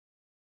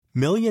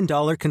Million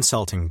Dollar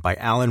Consulting by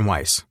Alan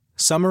Weiss.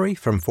 Summary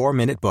from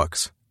 4-Minute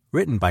Books.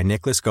 Written by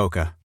Nicholas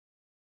Goka.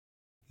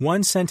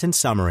 One-sentence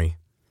summary.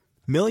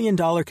 Million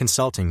Dollar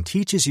Consulting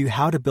teaches you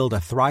how to build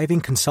a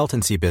thriving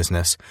consultancy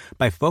business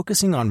by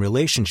focusing on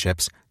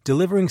relationships,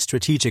 delivering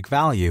strategic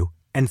value,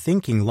 and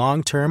thinking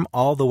long-term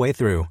all the way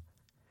through.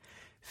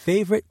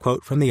 Favorite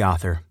quote from the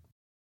author.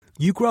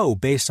 You grow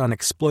based on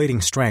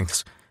exploiting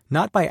strengths,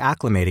 not by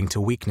acclimating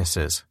to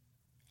weaknesses.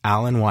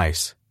 Alan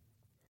Weiss.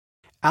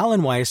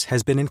 Alan Weiss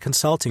has been in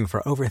consulting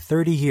for over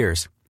 30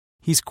 years.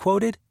 He's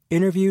quoted,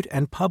 interviewed,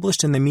 and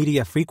published in the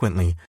media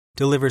frequently,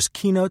 delivers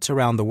keynotes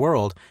around the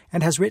world,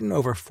 and has written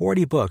over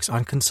 40 books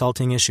on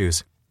consulting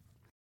issues.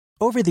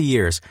 Over the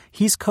years,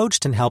 he's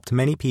coached and helped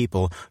many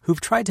people who've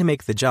tried to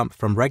make the jump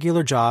from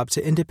regular job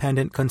to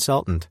independent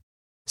consultant.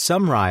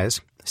 Some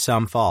rise,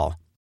 some fall.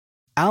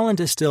 Alan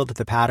distilled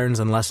the patterns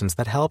and lessons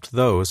that helped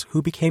those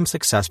who became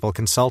successful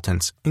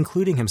consultants,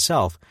 including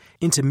himself,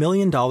 into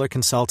Million Dollar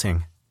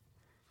Consulting.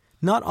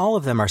 Not all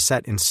of them are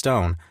set in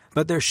stone,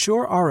 but there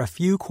sure are a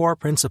few core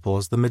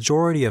principles the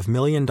majority of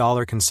Million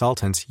Dollar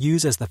Consultants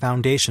use as the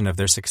foundation of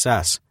their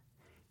success.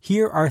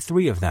 Here are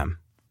 3 of them.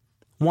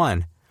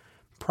 1.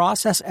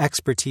 Process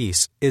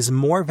expertise is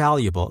more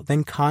valuable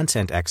than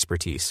content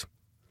expertise.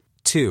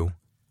 2.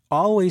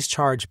 Always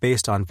charge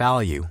based on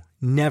value,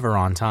 never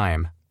on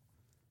time.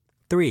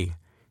 3.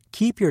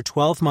 Keep your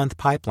 12-month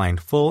pipeline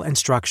full and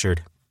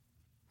structured.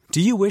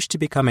 Do you wish to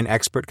become an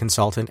expert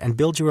consultant and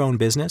build your own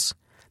business?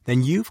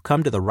 Then you've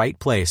come to the right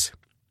place.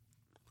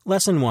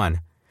 Lesson 1.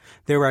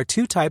 There are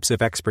 2 types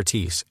of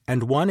expertise,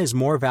 and one is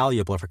more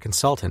valuable for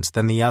consultants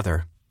than the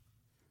other.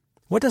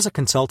 What does a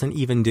consultant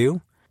even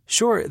do?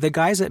 Sure, the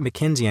guys at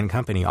McKinsey &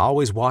 Company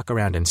always walk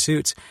around in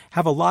suits,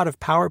 have a lot of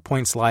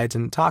PowerPoint slides,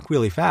 and talk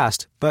really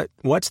fast, but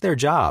what's their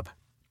job?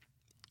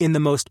 In the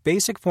most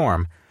basic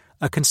form,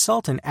 a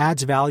consultant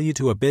adds value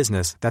to a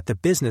business that the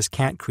business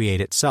can't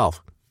create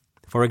itself.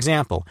 For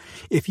example,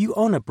 if you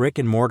own a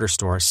brick-and-mortar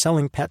store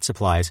selling pet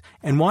supplies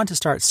and want to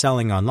start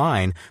selling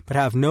online but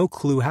have no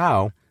clue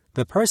how,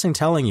 the person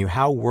telling you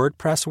how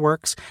WordPress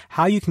works,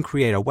 how you can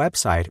create a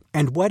website,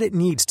 and what it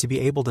needs to be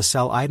able to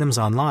sell items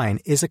online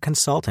is a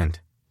consultant.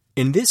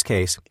 In this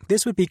case,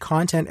 this would be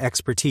content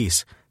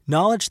expertise,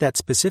 knowledge that's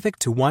specific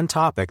to one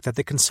topic that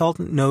the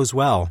consultant knows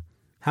well.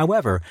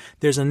 However,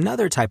 there's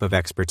another type of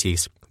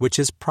expertise, which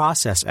is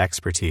process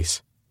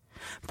expertise.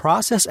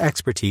 Process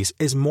expertise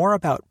is more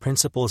about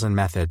principles and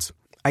methods,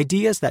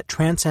 ideas that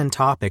transcend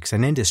topics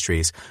and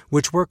industries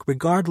which work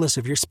regardless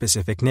of your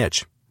specific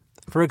niche.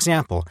 For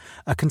example,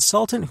 a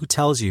consultant who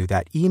tells you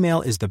that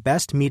email is the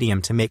best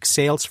medium to make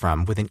sales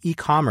from with an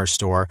e-commerce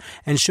store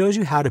and shows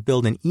you how to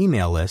build an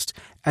email list,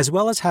 as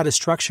well as how to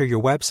structure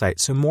your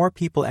website so more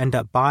people end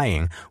up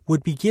buying,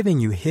 would be giving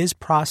you his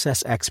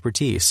process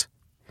expertise.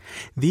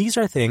 These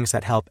are things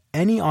that help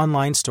any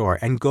online store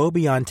and go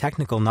beyond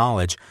technical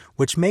knowledge,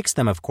 which makes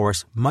them, of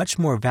course, much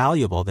more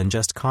valuable than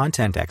just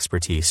content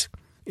expertise.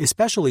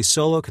 Especially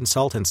solo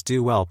consultants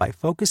do well by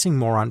focusing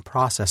more on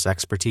process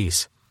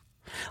expertise.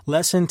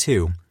 Lesson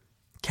 2.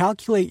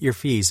 Calculate your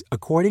fees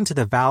according to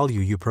the value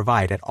you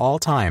provide at all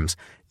times,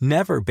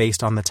 never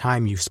based on the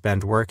time you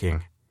spend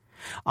working.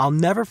 I'll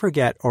never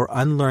forget or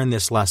unlearn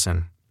this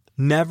lesson.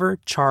 Never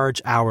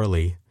charge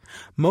hourly.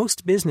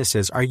 Most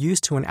businesses are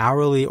used to an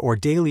hourly or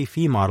daily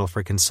fee model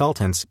for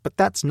consultants, but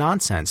that's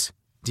nonsense.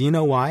 Do you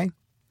know why?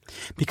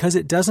 Because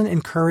it doesn't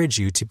encourage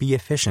you to be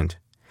efficient.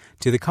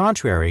 To the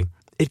contrary,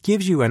 it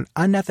gives you an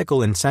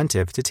unethical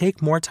incentive to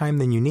take more time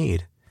than you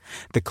need.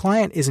 The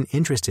client isn't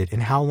interested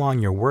in how long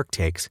your work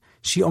takes.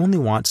 She only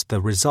wants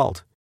the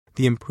result,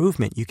 the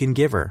improvement you can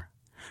give her.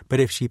 But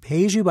if she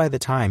pays you by the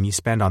time you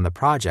spend on the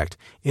project,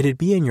 it'd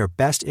be in your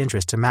best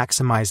interest to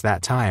maximize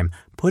that time,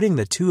 putting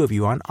the 2 of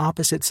you on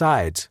opposite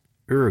sides.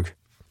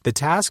 The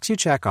tasks you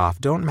check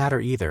off don't matter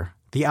either.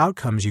 The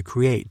outcomes you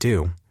create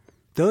do.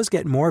 Those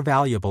get more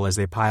valuable as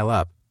they pile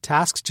up.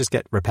 Tasks just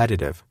get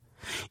repetitive.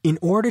 In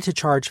order to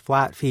charge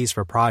flat fees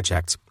for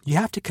projects, you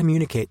have to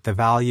communicate the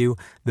value,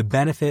 the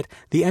benefit,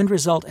 the end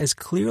result as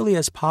clearly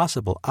as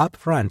possible up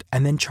front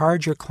and then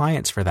charge your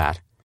clients for that.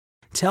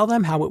 Tell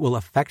them how it will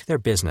affect their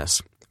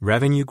business,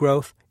 revenue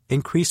growth,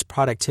 increased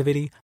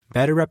productivity,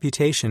 better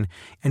reputation,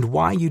 and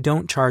why you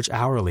don't charge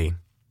hourly.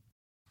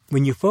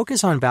 When you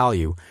focus on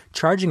value,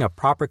 charging a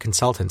proper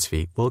consultant's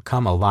fee will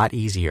come a lot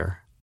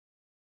easier.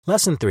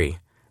 Lesson 3.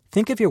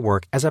 Think of your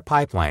work as a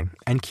pipeline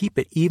and keep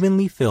it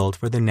evenly filled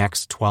for the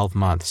next 12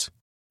 months.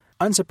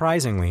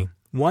 Unsurprisingly,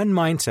 one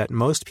mindset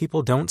most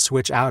people don't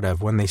switch out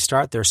of when they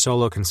start their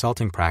solo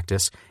consulting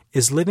practice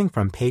is living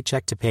from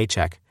paycheck to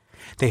paycheck.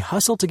 They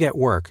hustle to get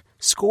work,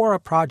 score a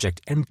project,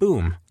 and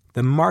boom,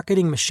 the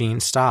marketing machine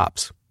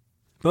stops.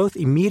 Both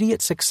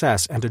immediate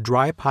success and a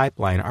dry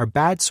pipeline are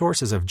bad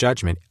sources of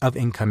judgment of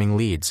incoming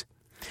leads.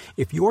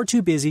 If you're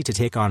too busy to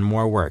take on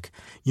more work,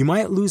 you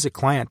might lose a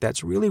client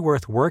that's really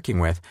worth working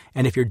with,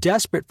 and if you're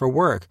desperate for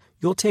work,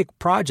 you'll take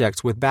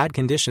projects with bad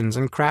conditions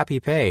and crappy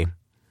pay.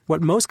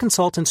 What most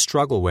consultants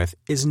struggle with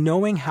is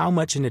knowing how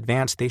much in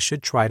advance they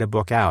should try to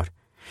book out.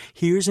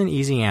 Here's an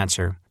easy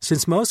answer.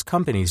 Since most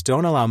companies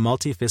don't allow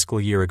multi-fiscal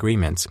year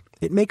agreements,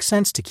 it makes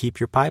sense to keep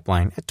your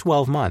pipeline at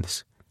 12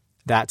 months.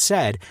 That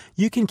said,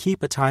 you can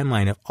keep a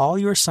timeline of all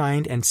your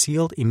signed and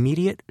sealed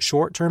immediate,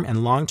 short-term,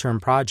 and long-term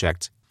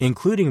projects,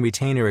 including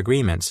retainer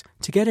agreements,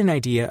 to get an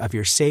idea of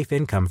your safe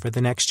income for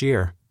the next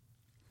year.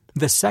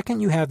 The second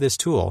you have this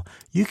tool,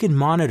 you can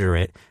monitor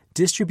it,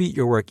 distribute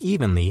your work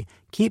evenly,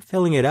 keep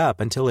filling it up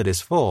until it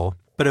is full,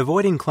 but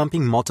avoiding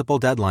clumping multiple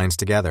deadlines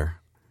together.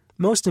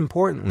 Most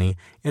importantly,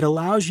 it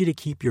allows you to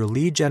keep your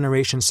lead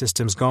generation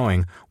systems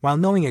going while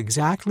knowing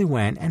exactly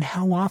when and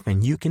how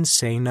often you can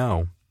say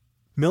no.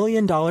 $1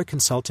 Million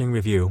Consulting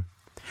Review.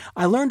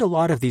 I learned a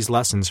lot of these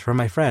lessons from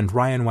my friend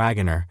Ryan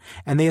Wagoner,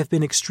 and they have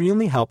been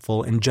extremely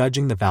helpful in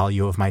judging the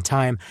value of my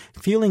time,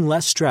 feeling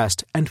less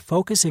stressed, and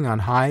focusing on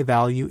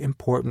high-value,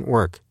 important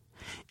work.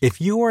 If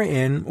you are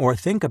in or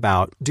think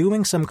about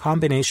doing some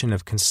combination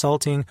of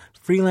consulting,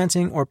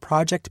 freelancing, or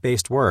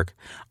project-based work,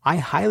 I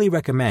highly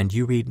recommend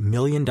you read $1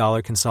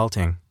 Million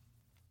Consulting.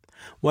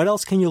 What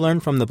else can you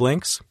learn from the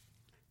Blinks?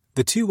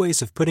 The 2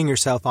 ways of putting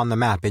yourself on the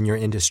map in your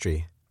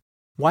industry.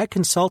 Why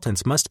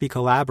consultants must be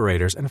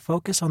collaborators and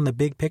focus on the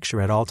big picture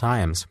at all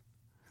times.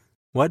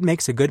 What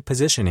makes a good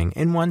positioning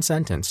in 1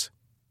 sentence?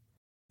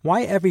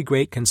 Why every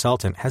great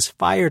consultant has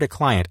fired a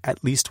client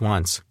at least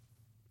once.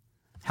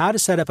 How to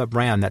set up a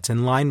brand that's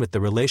in line with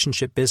the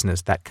relationship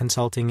business that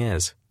consulting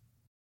is.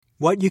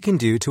 What you can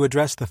do to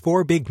address the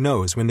 4 big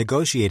no's when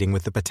negotiating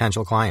with the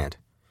potential client.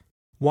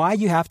 Why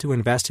you have to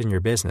invest in your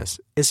business,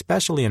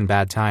 especially in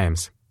bad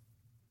times.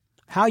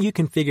 How you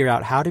can figure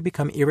out how to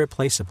become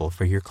irreplaceable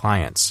for your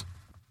clients.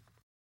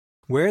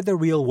 Where the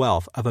real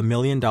wealth of $1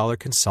 Million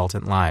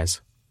Consultant lies.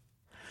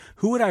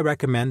 Who would I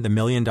recommend the $1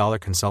 Million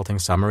Consulting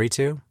Summary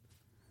to?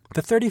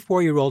 The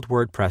 34-year-old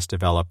WordPress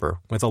developer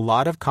with a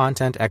lot of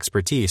content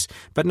expertise,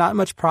 but not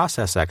much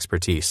process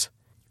expertise.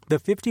 The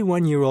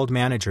 51-year-old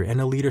manager in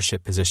a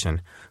leadership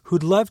position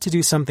who'd love to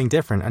do something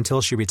different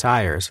until she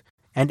retires,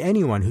 and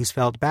anyone who's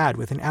felt bad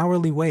with an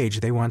hourly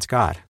wage they once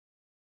got.